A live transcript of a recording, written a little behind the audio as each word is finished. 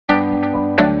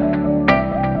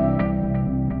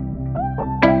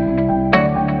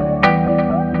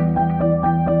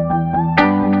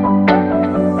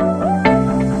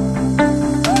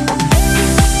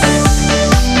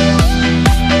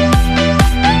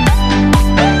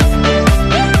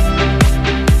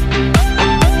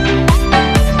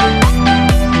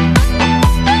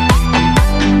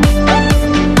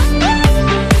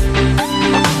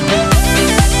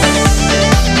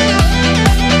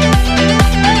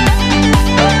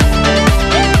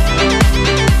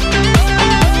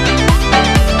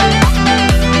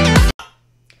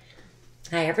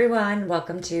everyone,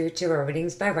 welcome to Tarot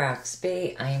Readings by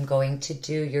Roxby. I am going to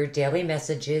do your daily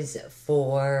messages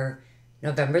for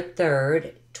November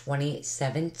 3rd,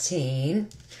 2017.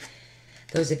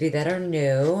 Those of you that are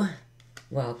new,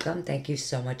 welcome. Thank you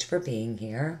so much for being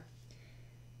here.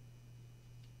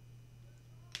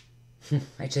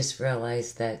 I just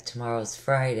realized that tomorrow's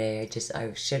Friday.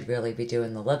 I should really be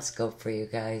doing the love scope for you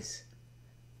guys.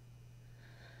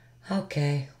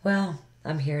 Okay, well,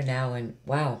 I'm here now, and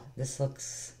wow, this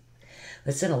looks...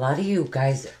 Listen, a lot of you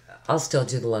guys, I'll still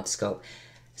do the love scope.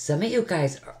 Some of you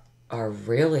guys are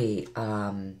really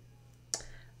on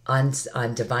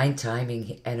divine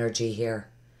timing energy here.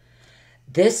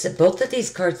 Both of these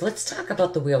cards, let's talk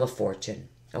about the Wheel of Fortune,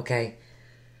 okay?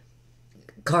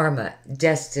 Karma,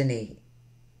 destiny,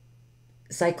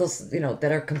 cycles,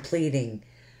 that are completing.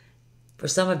 For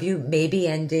some of you, maybe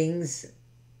endings,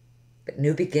 but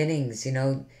new beginnings,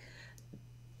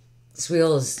 This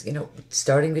wheel is,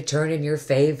 starting to turn in your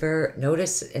favor.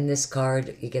 Notice in this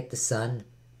card, you get the sun.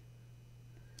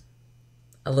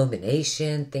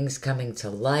 Illumination, things coming to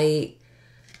light.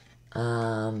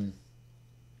 Over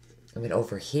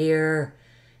here,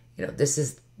 this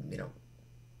is,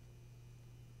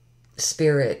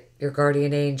 spirit, your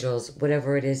guardian angels,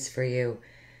 whatever it is for you.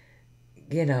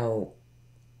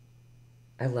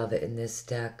 I love it in this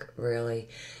deck, really.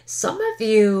 Some of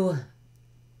you...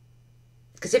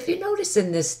 Because if you notice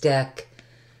in this deck,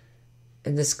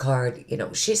 in this card,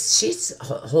 she's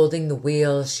holding the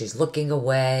wheel, she's looking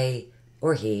away,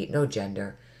 or he, no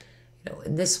gender.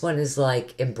 And this one is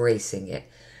like embracing it.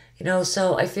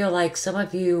 So I feel like some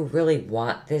of you really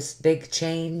want this big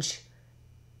change,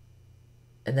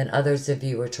 and then others of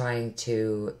you are trying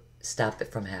to stop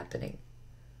it from happening.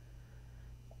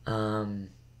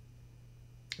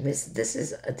 This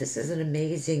is an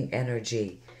amazing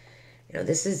energy.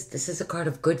 This is a card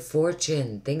of good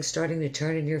fortune, things starting to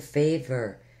turn in your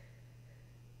favor.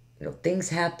 Things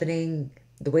happening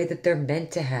the way that they're meant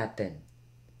to happen.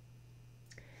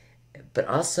 But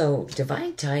also,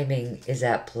 divine timing is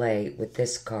at play with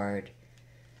this card.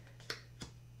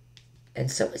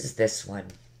 And so is this one.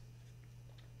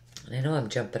 And I know I'm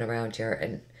jumping around here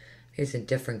and using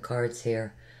different cards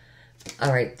here.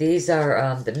 All right, these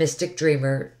are the Mystic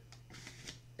Dreamer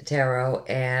Tarot,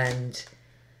 and...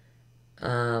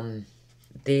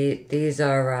 these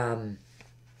are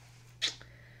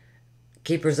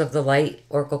Keepers of the Light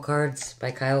Oracle cards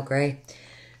by Kyle Gray.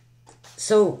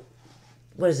 So,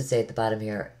 what does it say at the bottom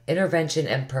here? Intervention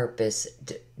and purpose.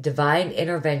 Divine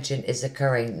intervention is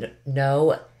occurring.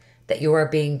 Know that you are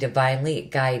being divinely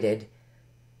guided.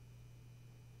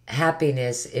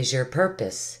 Happiness is your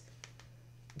purpose.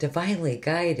 Divinely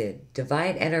guided.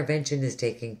 Divine intervention is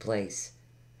taking place.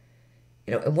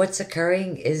 And what's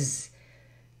occurring is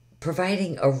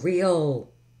providing a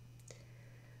real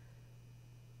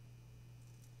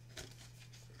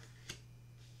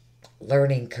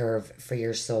learning curve for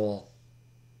your soul.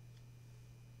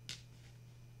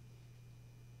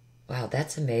 Wow,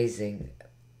 that's amazing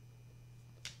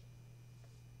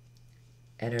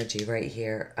energy right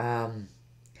here.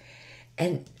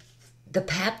 And the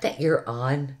path that you're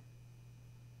on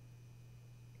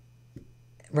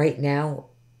right now,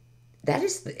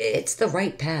 it's the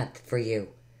right path for you.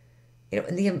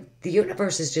 And the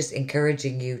universe is just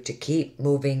encouraging you to keep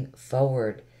moving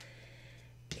forward.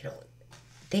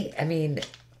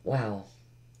 Wow.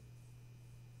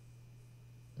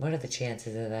 What are the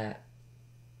chances of that?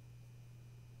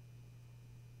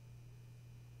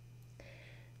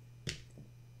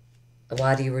 A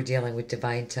lot of you were dealing with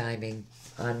divine timing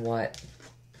on what?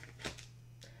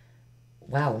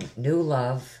 Wow, new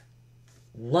love.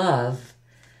 Love.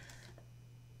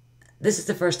 This is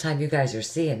the first time you guys are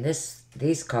seeing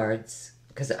these cards,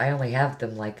 because I only have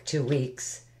them like 2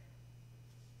 weeks.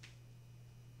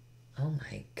 Oh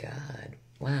my God.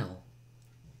 Wow.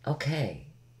 Okay.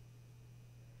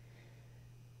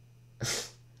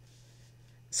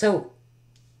 So,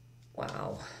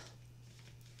 wow.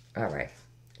 All right.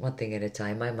 One thing at a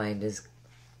time. My mind is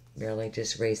merely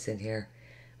just racing here.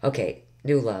 Okay.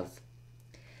 New love.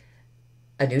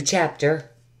 A new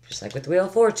chapter. Just like with Wheel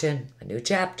of Fortune. A new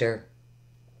chapter.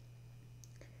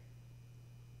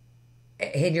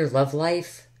 In your love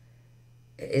life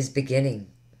is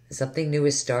beginning. Something new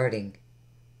is starting.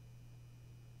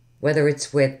 Whether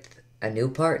it's with a new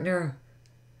partner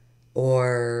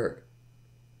or,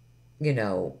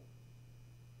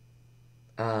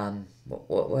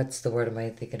 what's the word am I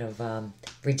thinking of?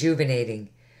 Rejuvenating.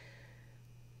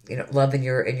 Love in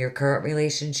your current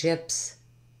relationships.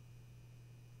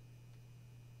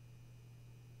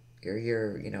 You're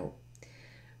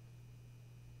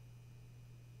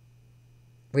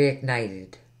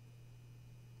reignited.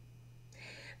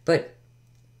 But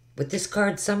with this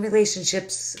card, some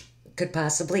relationships could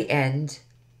possibly end,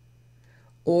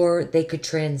 or they could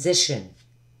transition,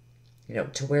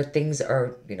 to where things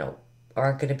are,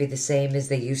 aren't going to be the same as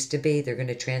they used to be. They're going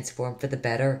to transform for the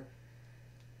better.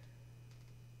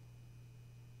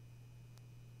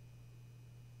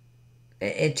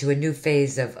 Into a new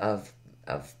phase of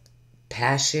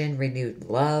passion, renewed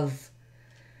love,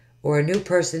 or a new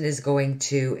person is going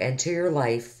to enter your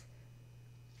life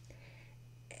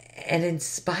and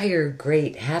inspire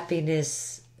great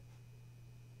happiness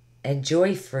and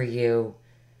joy for you,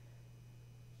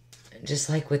 just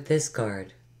like with this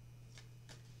card.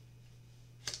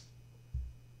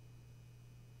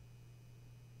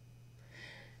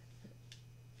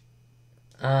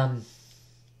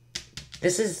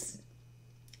 This is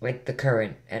like the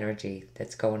current energy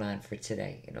that's going on for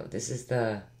today. This is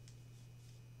the...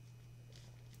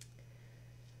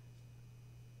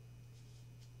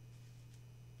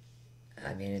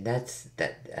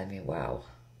 wow.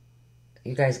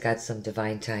 You guys got some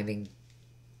divine timing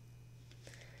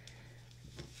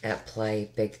at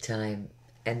play, big time.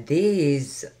 And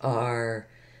these are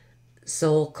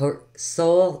soul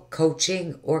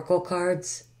coaching oracle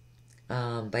cards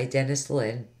by Dennis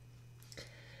Lynn.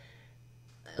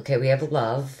 Okay, we have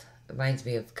love. Reminds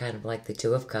me of kind of like the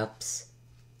Two of Cups.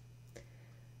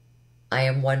 I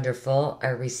am wonderful. I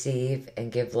receive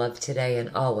and give love today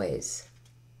and always.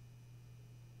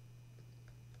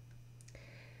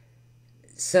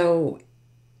 So,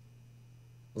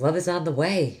 love is on the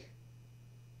way.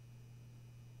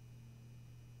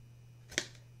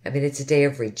 It's a day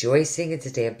of rejoicing. It's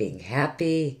a day of being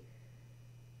happy.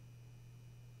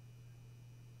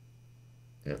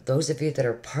 Those of you that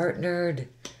are partnered,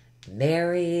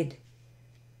 married,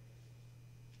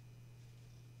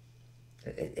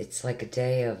 it's like a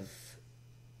day of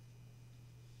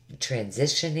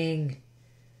transitioning.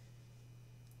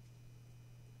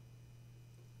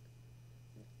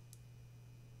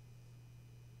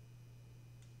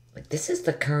 This is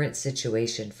the current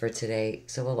situation for today.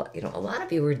 So, a lot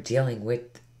of you are dealing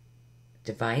with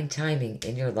divine timing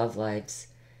in your love lives.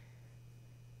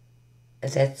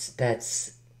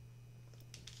 That's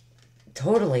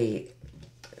totally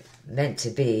meant to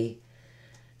be.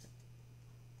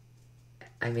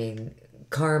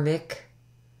 Karmic.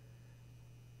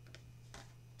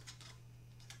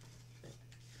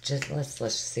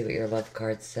 Let's see what your love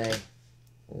cards say.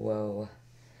 Whoa.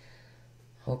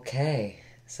 Okay.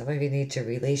 Some of you need to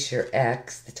release your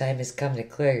ex. The time has come to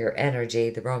clear your energy,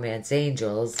 the romance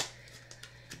angels,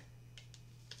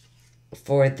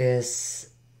 for this.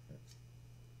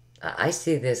 I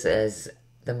see this as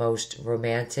the most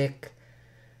romantic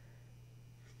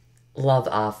love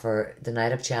offer, the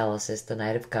Knight of Chalices, the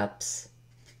Knight of Cups.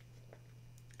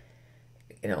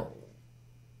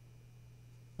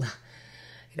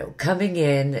 Coming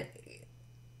in,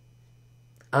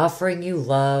 offering you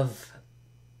love,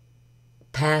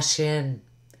 passion.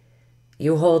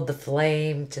 You hold the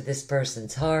flame to this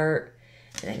person's heart.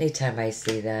 And anytime I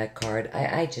see that card,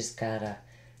 I just gotta...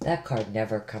 That card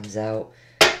never comes out.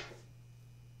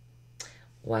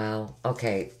 Wow.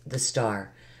 Okay, the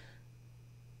Star.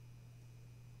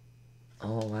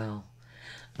 Oh, wow.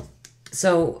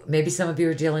 So, maybe some of you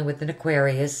are dealing with an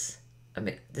Aquarius.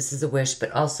 This is a wish,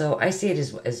 but also, I see it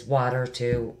as water,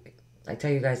 too. I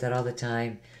tell you guys that all the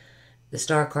time. The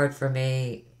Star card for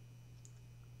me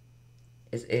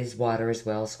is water as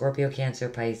well. Scorpio, Cancer,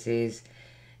 Pisces.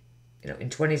 In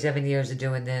 27 years of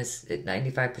doing this,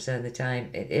 95% of the time,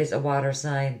 it is a water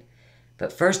sign.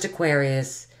 But first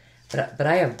Aquarius, but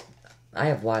I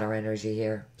have water energy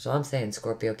here. So I'm saying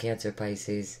Scorpio, Cancer,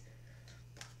 Pisces.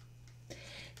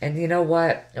 And you know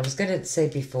what? I was going to say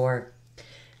before,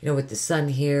 with the sun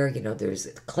here, there's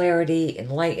clarity,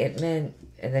 enlightenment,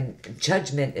 and then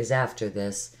judgment is after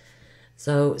this.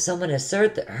 So someone has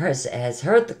heard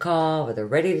the call, or they're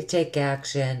ready to take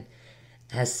action,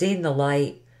 has seen the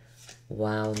light.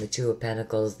 Wow, and the Two of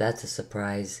Pentacles, that's a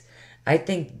surprise. I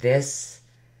think this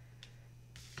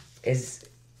is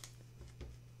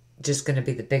just going to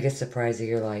be the biggest surprise of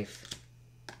your life.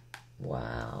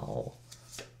 Wow.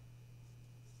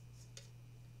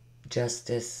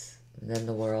 Justice, and then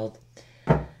the World.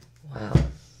 Wow.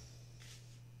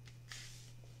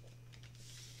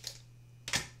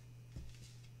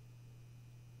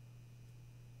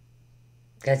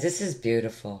 Guys, this is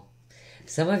beautiful.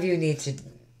 Some of you need to...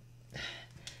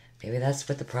 Maybe that's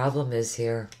what the problem is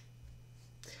here.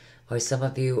 Or some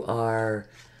of you are...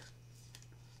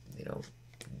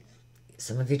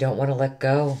 Some of you don't want to let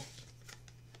go.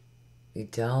 You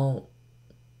don't.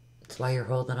 That's why you're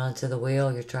holding on to the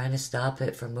wheel. You're trying to stop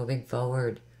it from moving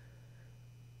forward.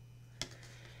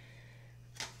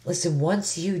 Listen,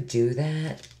 once you do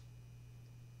that,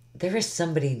 there is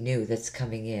somebody new that's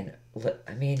coming in.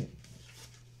 I mean,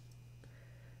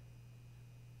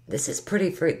 this is pretty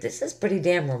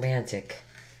damn romantic.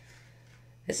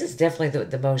 This is definitely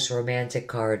the most romantic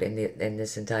card in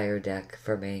this entire deck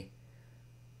for me.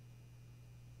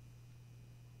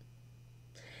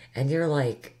 And you're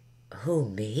like, who,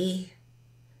 me?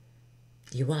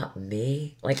 You want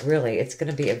me? Like, really, it's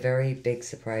going to be a very big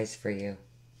surprise for you.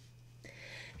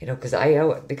 You know, because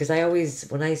I always,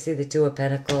 when I see the Two of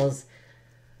Pentacles,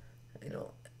 you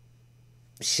know,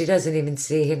 she doesn't even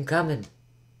see him coming.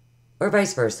 Or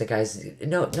vice versa, guys.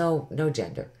 No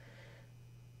gender.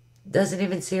 Doesn't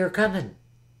even see her coming.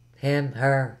 Him,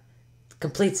 her.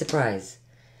 Complete surprise.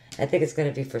 I think it's going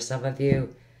to be for some of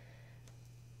you,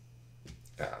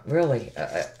 really,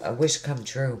 a wish come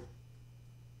true.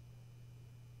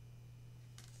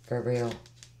 For real.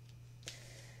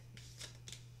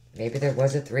 Maybe there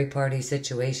was a three-party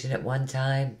situation at one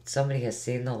time. Somebody has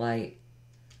seen the light.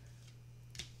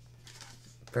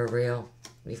 For real.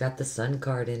 We got the Sun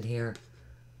card in here.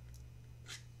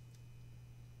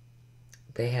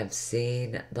 They have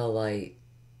seen the light.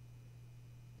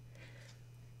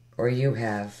 Or you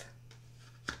have.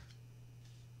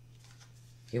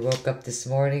 You woke up this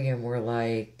morning and were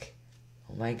like,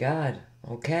 oh my God,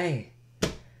 okay.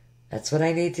 That's what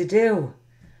I need to do.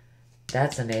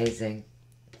 That's amazing.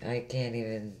 I can't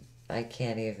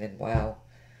even, wow.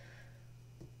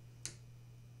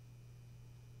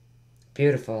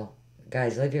 Beautiful.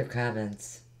 Guys, leave your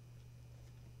comments.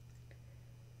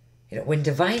 You know, when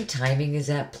divine timing is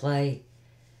at play,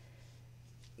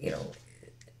 you know,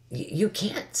 you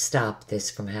can't stop this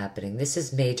from happening. This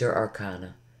is major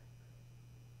arcana.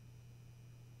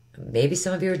 Maybe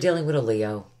some of you are dealing with a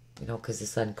Leo, you know, because the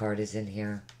Sun card is in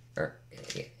here, or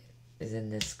is in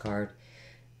this card,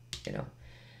 you know,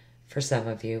 for some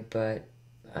of you, but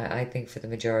I think for the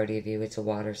majority of you, it's a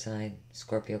water sign.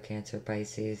 Scorpio, Cancer,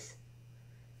 Pisces,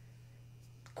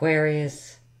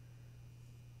 Aquarius.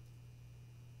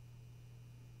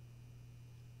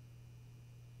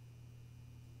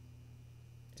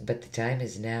 But the time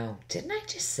is now. Didn't I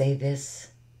just say this?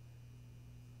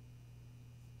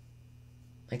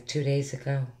 Like 2 days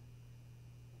ago?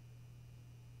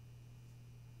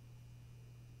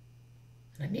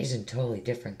 I'm using totally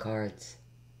different cards.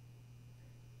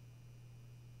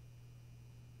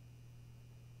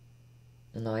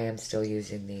 No, I am still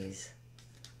using these.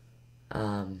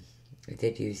 I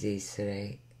did use these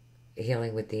today.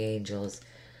 Healing with the Angels.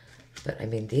 But I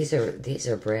mean, these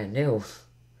are brand new.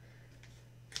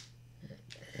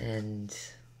 And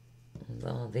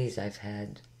well, these I've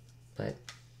had, but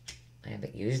I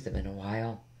haven't used them in a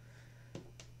while.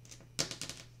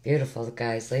 Beautiful,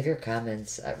 guys. Leave your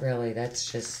comments. Really,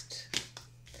 that's just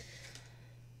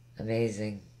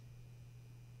amazing.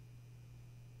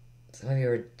 Some of you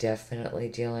are definitely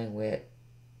dealing with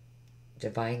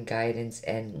divine guidance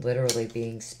and literally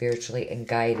being spiritually and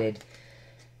guided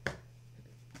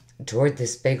toward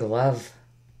this big love.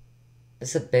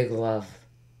 This is a big love.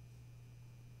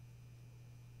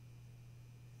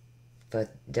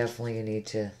 But definitely you need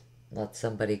to let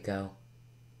somebody go.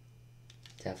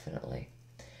 Definitely.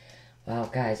 Wow,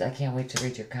 guys, I can't wait to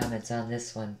read your comments on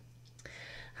this one.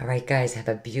 All right, guys, have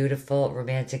a beautiful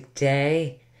romantic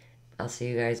day. I'll see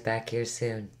you guys back here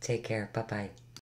soon. Take care. Bye-bye.